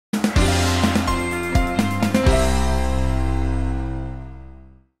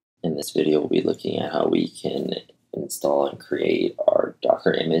this video, we'll be looking at how we can install and create our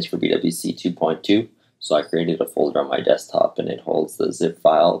Docker image for BWC 2.2. So I created a folder on my desktop and it holds the zip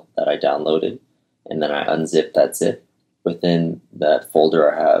file that I downloaded, and then I unzip that zip. Within that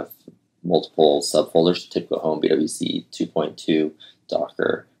folder I have multiple subfolders: TIBCO Home, BWC 2.2,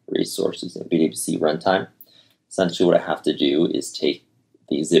 Docker, Resources, and BWC Runtime. Essentially what I have to do is take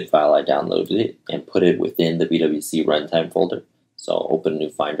the zip file I downloaded and put it within the BWC Runtime folder. So I'll open a new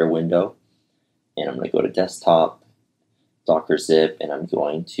Finder window, and I'm going to go to Desktop, Docker Zip, and I'm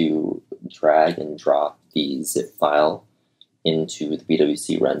going to drag and drop the zip file into the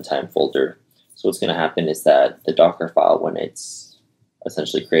BWC Runtime folder. So what's going to happen is that the Docker file, when it's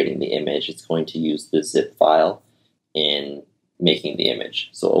essentially creating the image, it's going to use the zip file in making the image.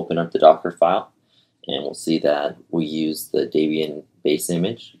 So open up the Docker file, and we'll see that we use the Debian base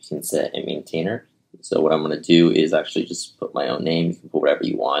image. You can set a maintainer. So what I'm going to do is actually just put my own name. You can put whatever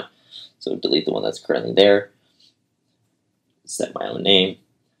you want. So delete the one that's currently there. Set my own name.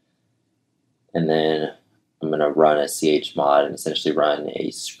 And then I'm going to run a chmod and essentially run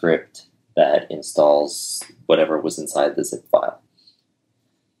a script that installs whatever was inside the zip file.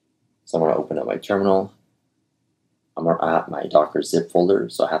 So I'm going to open up my terminal. I'm at my Docker zip folder,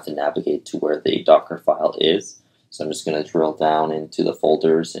 so I have to navigate to where the Docker file is. So I'm just going to drill down into the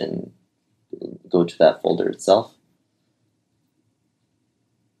folders and go to that folder itself.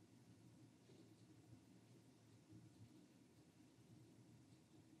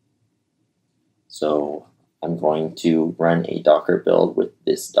 So I'm going to run a Docker build with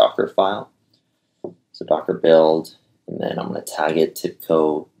this Docker file. So Docker build, and then I'm going to tag it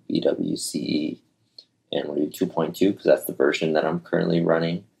TIBCO BWC, and we'll do 2.2 because that's the version that I'm currently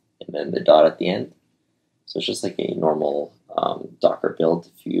running, and then the dot at the end. So it's just like a normal Docker build.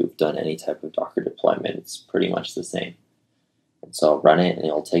 If you've done any type of Docker deployment, it's pretty much the same. And so I'll run it, and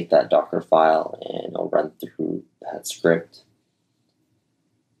it'll take that Docker file and it'll run through that script.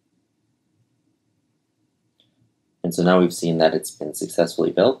 And so now we've seen that it's been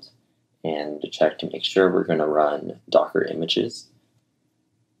successfully built. And to check to make sure, we're going to run Docker images.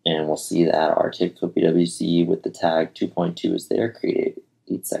 And we'll see that our TIBCO BWC with the tag 2.2 is there, created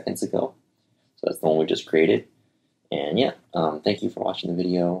 8 seconds ago. So that's the one we just created. And yeah, thank you for watching the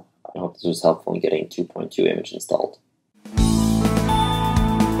video. I hope this was helpful in getting 2.2 image installed.